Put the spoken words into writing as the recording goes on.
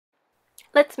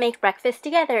Let's make breakfast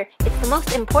together. It's the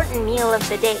most important meal of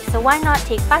the day, so why not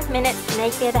take 5 minutes to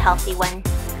make it a healthy one.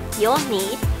 You'll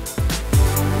need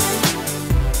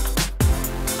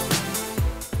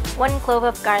 1 clove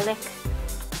of garlic,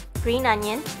 green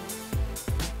onion,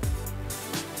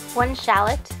 1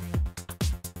 shallot,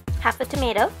 half a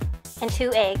tomato, and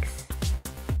 2 eggs.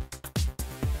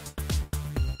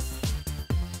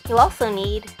 You'll also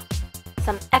need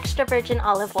some extra virgin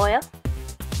olive oil,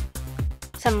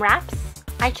 some wraps.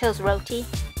 I chose roti,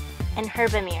 and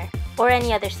Herbamere, or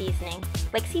any other seasoning,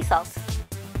 like sea salt.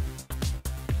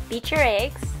 Beat your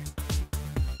eggs.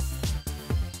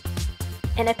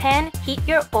 In a pan, heat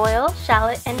your oil,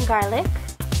 shallot, and garlic.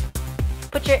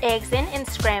 Put your eggs in and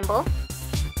scramble.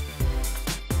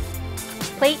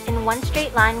 Plate in one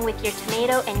straight line with your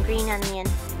tomato and green onion.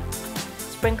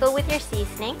 Sprinkle with your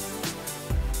seasoning,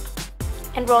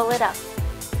 and roll it up.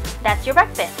 That's your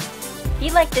breakfast. If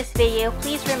you like this video,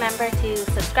 please remember to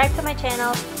subscribe to my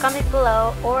channel, comment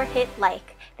below, or hit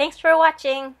like. Thanks for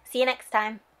watching. See you next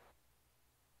time.